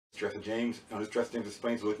Jurassic James. On this Jurassic James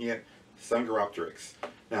explains, we're looking at Dsungaripterus.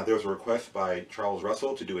 Now, there was a request by Charles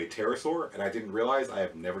Russell to do a pterosaur, and I didn't realize I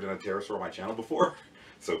have never done a pterosaur on my channel before.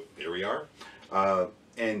 So here we are.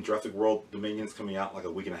 And Jurassic World Dominion's coming out like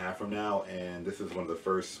a week and a half from now, and this is one of the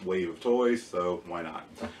first wave of toys, so why not?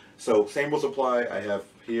 So same rules apply. I have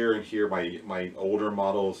here and here my older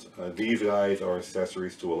models. These guys are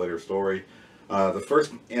accessories to a later story. The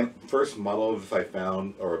first model of this I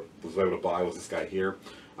found, or was able to buy, was this guy here.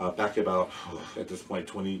 Back about, at this point,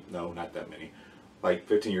 20, no, not that many, like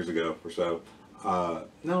 15 years ago or so.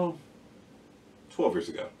 No, 12 years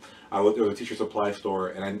ago. There was a teacher supply store,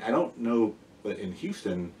 and I don't know, but in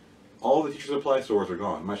Houston, all the teacher supply stores are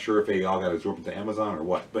gone. I'm not sure if they all got absorbed into Amazon or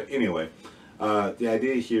what, but anyway, the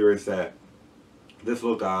idea here is that this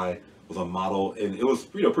little guy was a model, and it was,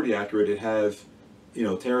 pretty accurate. It has,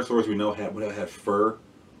 pterosaurs we know have fur.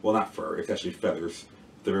 Well, not fur, it's actually feathers.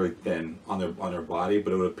 They're very thin on their body,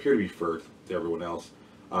 but it would appear to be fur to everyone else.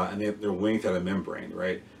 And their wings had a membrane,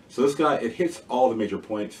 right? So this guy, it hits all the major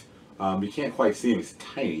points. You can't quite see him, it's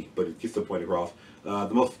tiny, but it gets the point across.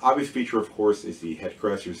 The most obvious feature, of course, is the head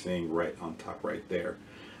crest you're seeing right on top right there.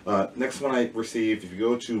 Next one I received, if you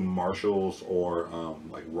go to Marshall's or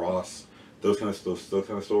like Ross, those kind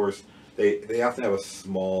of stores, they often have a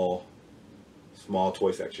small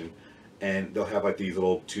toy section, and they'll have like these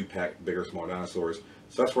little 2-pack bigger small dinosaurs.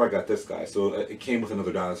 So that's where I got this guy. So it came with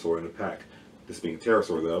another dinosaur in the pack, this being a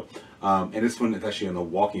pterosaur though. And this one is actually in the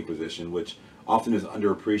walking position, which often is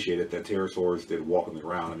underappreciated, that pterosaurs did walk on the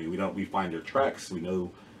ground. I mean, we find their tracks. We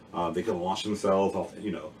know they can launch themselves off,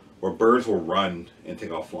 where birds will run and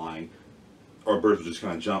take off flying, or birds will just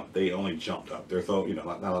kind of jump. They only jumped up. There's no,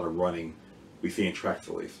 not a lot of running we see in tracks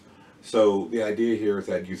at least. So the idea here is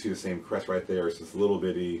that you see the same crest right there. It's this little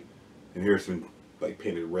bitty, and here's some like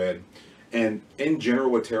painted red. And in general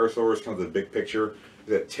with pterosaurs, kind of the big picture,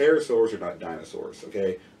 is that pterosaurs are not dinosaurs,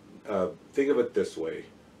 okay? Think of it this way.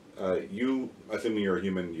 Assuming you're a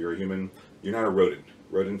human, you're not a rodent.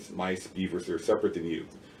 Rodents, mice, beavers, they're separate than you.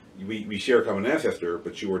 We share a common ancestor,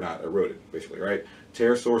 but you are not a rodent, basically, right?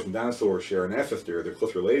 Pterosaurs and dinosaurs share an ancestor. They're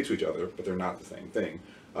closely related to each other, but they're not the same thing.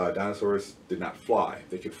 Dinosaurs did not fly.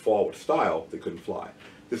 They could fall with style, they couldn't fly.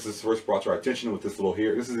 This is first brought to our attention with this little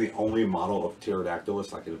here. This is the only model of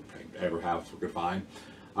Pterodactylus I could ever have or could find.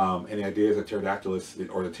 And the idea is that Pterodactylus,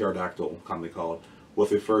 or the pterodactyl, commonly called, was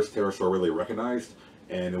the first pterosaur really recognized.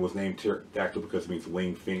 And it was named pterodactyl because it means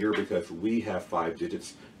winged finger, because we have 5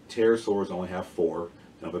 digits. Pterosaurs only have 4,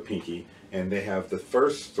 and have a pinky. And they have the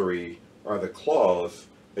first 3 are the claws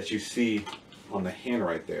that you see on the hand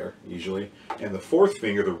right there, usually. And the 4th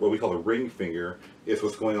finger, what we call the ring finger, is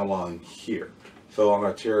what's going along here. So on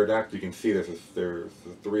our pterodactyl, you can see there's the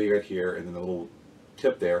 3 right here, and then the little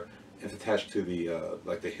tip there. It's attached to the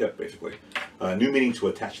like the hip, basically. New meaning to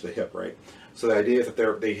attach to the hip, right? So the idea is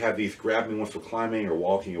that they have these grabbing ones for climbing or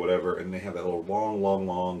walking or whatever, and they have that little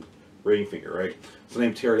long ring finger, right? So the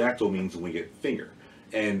name pterodactyl means winged finger.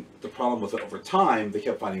 And the problem was that over time, they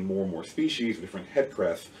kept finding more and more species with different head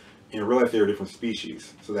crests, and realized they were different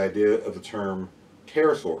species. So the idea of the term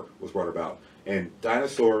pterosaur was brought about. And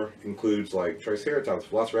dinosaur includes like Triceratops,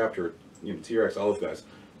 Velociraptor, T-Rex, all those guys.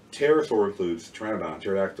 Pterosaur includes Pteranodon,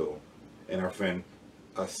 Pterodactyl, and our friend,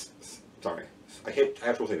 sorry, I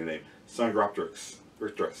have to say the name, Dsungaripterus,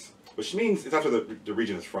 which means it's after the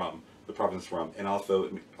region is from, the province is from, and also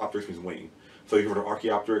Opterus means wing. So you heard of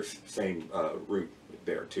Archaeopteryx, same root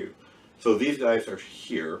there too. So these guys are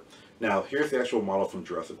here. Now here's the actual model from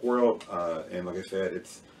Jurassic World, and like I said,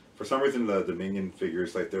 it's, for some reason the Dominion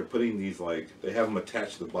figures, like they're putting these, like, they have them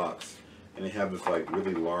attached to the box, and they have this like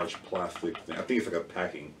really large plastic thing. I think it's like a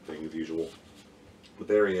packing thing as usual. But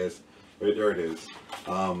there he is. Right there it is.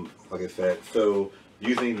 Like I said, so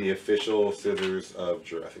using the official scissors of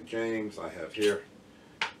Jurassic James, I have here,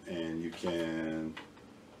 and you can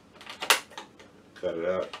cut it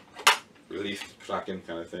out, release, cracking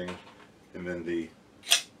kind of thing, and then the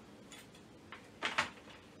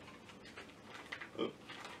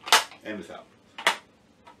and this out.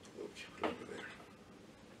 Okay, put it over there.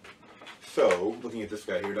 So, looking at this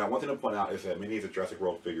guy here, now one thing to point out is that many of the Jurassic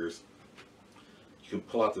World figures, you can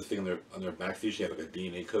pull out this thing on their backs. They usually have like a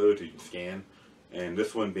DNA code so you can scan. And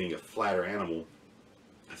this one being a flatter animal,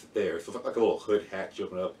 that's there. So it's like a little hood hatch you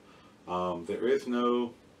open up. There is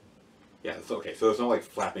no, yeah, it's okay. So there's no like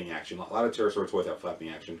flapping action. A lot of pterosaur toys have flapping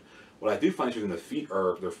action. What I do find is in the feet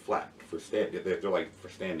they're flat for they're like for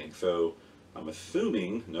standing. So I'm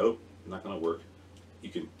assuming, nope, not gonna work.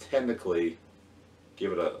 You can technically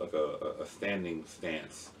give it a standing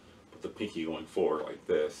stance, with the pinky going forward like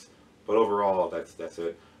this. But overall, that's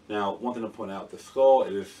it. Now, one thing to point out: the skull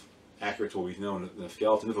is accurate to what we know in the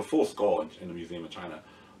skeleton. There's a full skull in the museum in China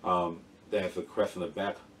that has a crest in the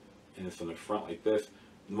back and it's in the front like this.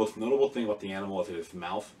 The most notable thing about the animal is that its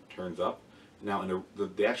mouth turns up. Now, in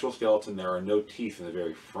the actual skeleton, there are no teeth in the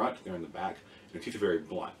very front; they're in the back, and the teeth are very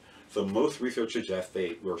blunt. So most research suggests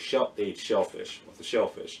they ate shellfish. What's a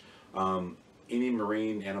shellfish? Any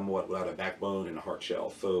marine animal without a backbone and a hard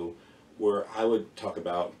shell. So, where I would talk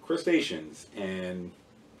about crustaceans and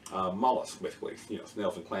mollusks, basically, you know,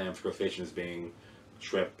 snails and clams. Crustaceans being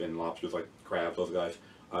shrimp and lobsters, like crabs, those guys.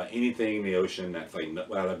 Anything in the ocean that's like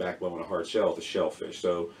without a backbone and a hard shell is a shellfish.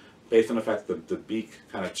 So, based on the fact that the beak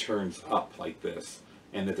kind of turns up like this,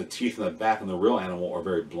 and that the teeth in the back in the real animal are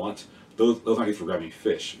very blunt, those aren't used for grabbing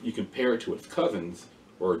fish. You compare it to its cousins,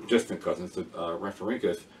 or distant cousins, the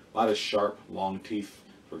Rhamphorhynchus, a lot of sharp, long teeth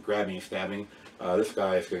for grabbing and stabbing. This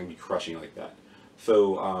guy is going to be crushing like that.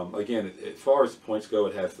 So again, as far as points go,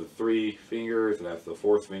 it has the 3 fingers, it has the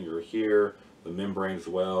 4th finger here, the membrane as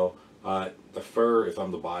well. The fur is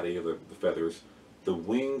on the body of the feathers. The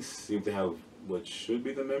wings seem to have what should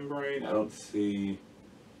be the membrane. I don't see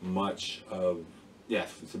much of,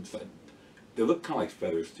 yes, they look kind of like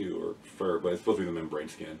feathers too, or fur, but it's supposed to be the membrane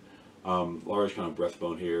skin. Large kind of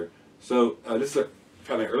breastbone here. So this is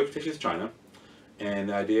found in early Cretaceous China, and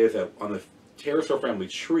the idea is that on the pterosaur family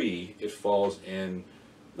tree, it falls in.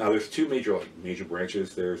 Now there's 2 major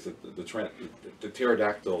branches. There's the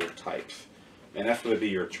pterodactyl types, and that's going to be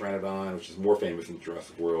your Pteranodon, which is more famous in the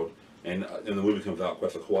Jurassic World. And in the movie comes out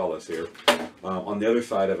Quetzalcoatlus here. On the other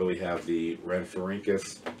side of it, we have the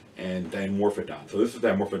Rhamphorhynchus and Dimorphodon. So this is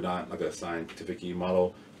Dimorphodon, like a scientific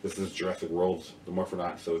model. This is Jurassic World's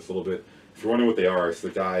Dimorphodon. So it's a little bit. If you're wondering what they are, it's the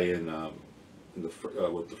guy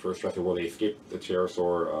with the first Jurassic World. They escaped the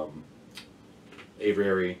pterosaur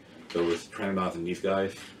aviary. So it was Pteranodons and these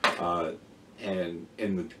guys. And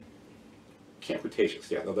in the Camp Cretaceous,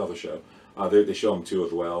 yeah, that was a show. They show them too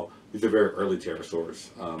as well. These are very early pterosaurs,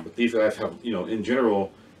 but these guys have, you know, in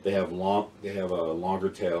general, they have longer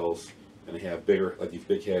tails, and they have bigger, like these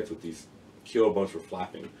big heads with these keel bones for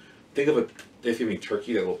flapping. Think of a Thanksgiving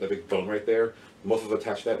turkey, that big bone right there. Most of them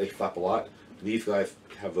attached to that, they flap a lot. These guys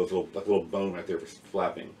have those little bone right there for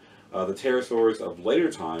flapping. The pterosaurs of later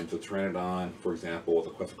times, the Pteranodon, for example,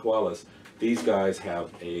 the Quetzalcoatlus, these guys have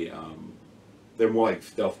a they're more like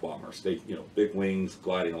stealth bombers. They, you know, big wings,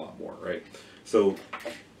 gliding a lot more, right? So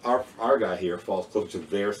our guy here falls closer to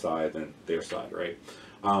their side than their side, right?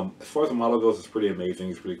 As far as the model goes, it's pretty amazing.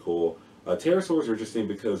 It's pretty cool. Pterosaurs are interesting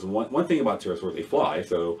because one thing about pterosaurs, they fly.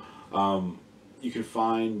 So you can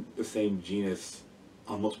find the same genus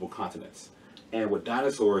on multiple continents. And with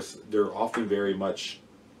dinosaurs, they're often very much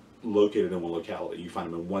located in one locality. You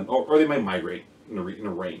find them in one, or they might migrate in a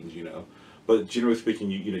range, you know. But generally speaking,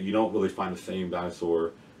 you don't really find the same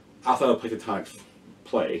dinosaur outside of planktonic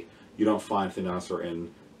play. You don't find the same dinosaur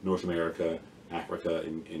in North America, Africa,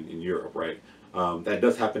 in Europe, right? That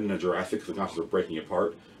does happen in the Jurassic because the dinosaurs are breaking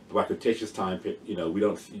apart. But by Cretaceous time, you know, we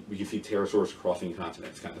can see pterosaurs crossing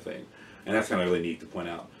continents, kind of thing, and that's kind of really neat to point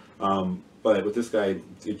out. But with this guy,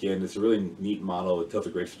 again, it's a really neat model. It tells a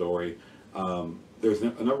great story. There's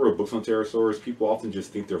a number of books on pterosaurs. People often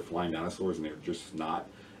just think they're flying dinosaurs, and they're just not.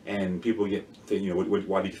 And people you know,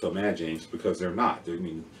 why do you get so mad, James? Because they're not. I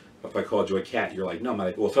mean, if I called you a cat, you're like, no, I'm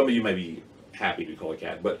not. Well, some of you might be happy to call a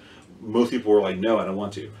cat, but most people are like, no, I don't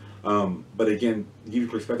want to. But again, give you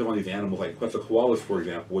perspective on these animals, like Quetzalcoatlus, for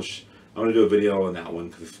example, which I'm going to do a video on that one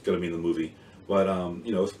because it's going to be in the movie. But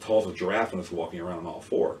you know, it's tall as a giraffe and it's walking around on all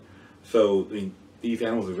 4. So I mean, these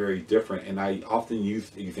animals are very different, and I often use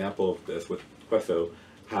the example of this with Quetzal.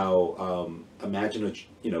 How imagine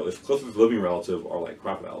you know, its closest living relative are like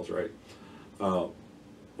crocodiles, right? Well,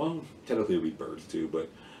 technically it would be birds too,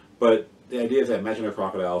 but the idea is that imagine a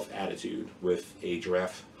crocodile's attitude with a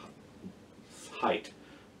giraffe's height,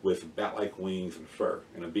 with bat-like wings and fur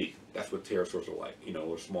and a beak. That's what pterosaurs are like, you know,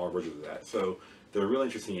 or smaller versions of that. So they're really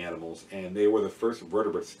interesting animals, and they were the first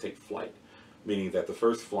vertebrates to take flight, meaning that the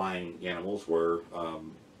first flying animals were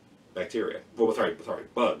bacteria. Well, sorry,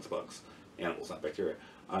 bugs. Animals, not bacteria.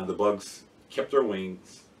 The bugs kept their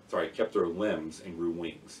limbs and grew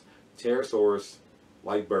wings. Pterosaurs,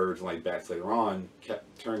 like birds and like bats later on,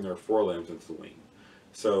 turned their forelimbs into the wing.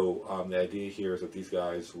 So the idea here is that these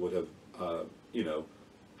guys would have, you know,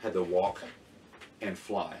 had to walk and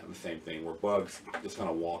fly on the same thing, where bugs just kind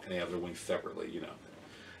of walk and they have their wings separately, you know.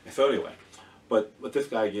 And so anyway, but with this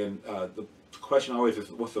guy again, the question always is,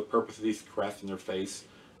 what's the purpose of these crafts in their face?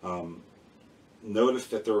 Notice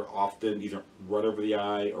that they're often either right over the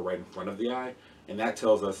eye or right in front of the eye, and that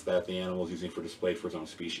tells us that the animal is using for display for its own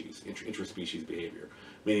species, interspecies behavior.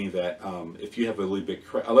 Meaning that if you have a really big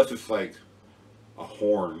crest, unless it's like a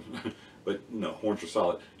horn, but no, horns are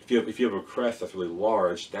solid. If you have a crest that's really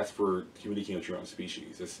large, that's for communicating with your own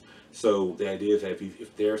species. So the idea is that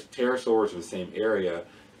if there's pterosaurs in the same area,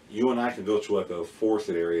 you and I can go to like a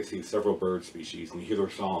forested area, see several bird species, and you hear their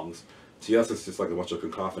songs. To us, it's just like a bunch of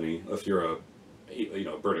cacophony, unless you're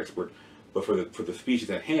a bird expert. But for the species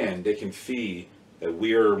at hand, they can see that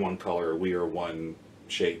we are one color, we are one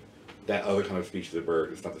shape. That other kind of species of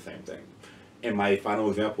bird is not the same thing. And my final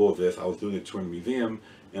example of this, I was doing a tour in the museum,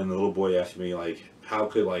 and the little boy asked me like, how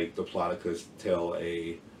could like the Diplodocus tell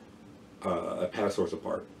a ptersaurus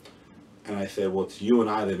apart? And I said, well, to you and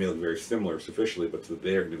I, they may look very similar superficially, but to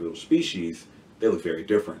their individual species, they look very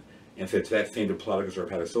different. And so to that same Diplodocus or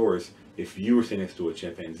ptersaurus, if you were sitting next to a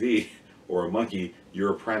chimpanzee or a monkey,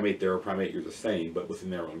 you're a primate, they're a primate, you're the same, but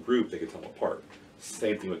within their own group, they can tell them apart.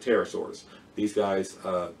 Same thing with pterosaurs. These guys,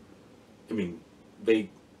 I mean, the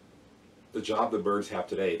job the birds have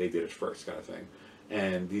today, they did it first, kind of thing.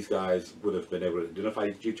 And these guys would have been able to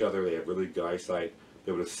identify each other. They have really good eyesight.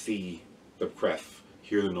 They able to see the crests,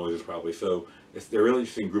 hear the noises probably. So they're really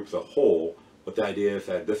interesting group as a whole. But the idea is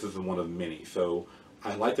that this is one of many. So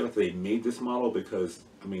I like the fact that they made this model because,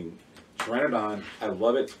 I mean, Pteranodon, I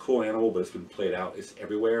love it. It's a cool animal, but it's been played out. It's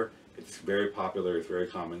everywhere. It's very popular. It's very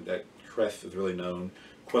common. That crest is really known.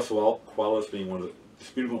 Koalas being one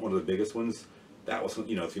of the biggest ones. That was,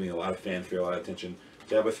 it's getting a lot of fanfare, a lot of attention.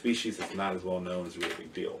 To have a species that's not as well known is a really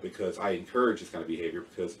big deal, because I encourage this kind of behavior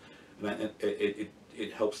because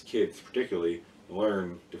it helps kids particularly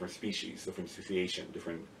learn different species, different association,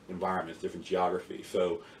 different environments, different geography.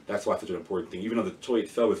 So that's why it's such an important thing. Even though the toy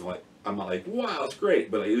itself isn't like, I'm not like, wow, it's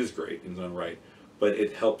great, but it is great in its own right. But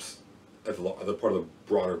it helps as a part of the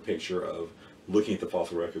broader picture of looking at the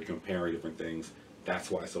fossil record, comparing different things.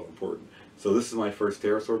 That's why it's so important. So this is my first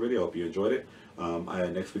pterosaur video. I hope you enjoyed it.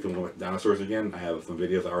 Next week I'm going with dinosaurs again. I have some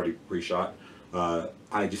videos I already pre-shot.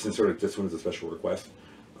 I just inserted this one as a special request.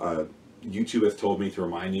 YouTube has told me to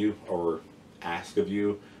remind you or ask of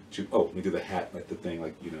you to, let me do the hat, like the thing,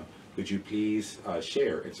 like, would you please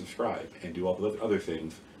share and subscribe and do all the other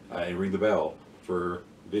things and ring the bell for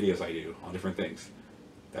videos I do on different things.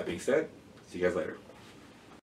 That being said, see you guys later.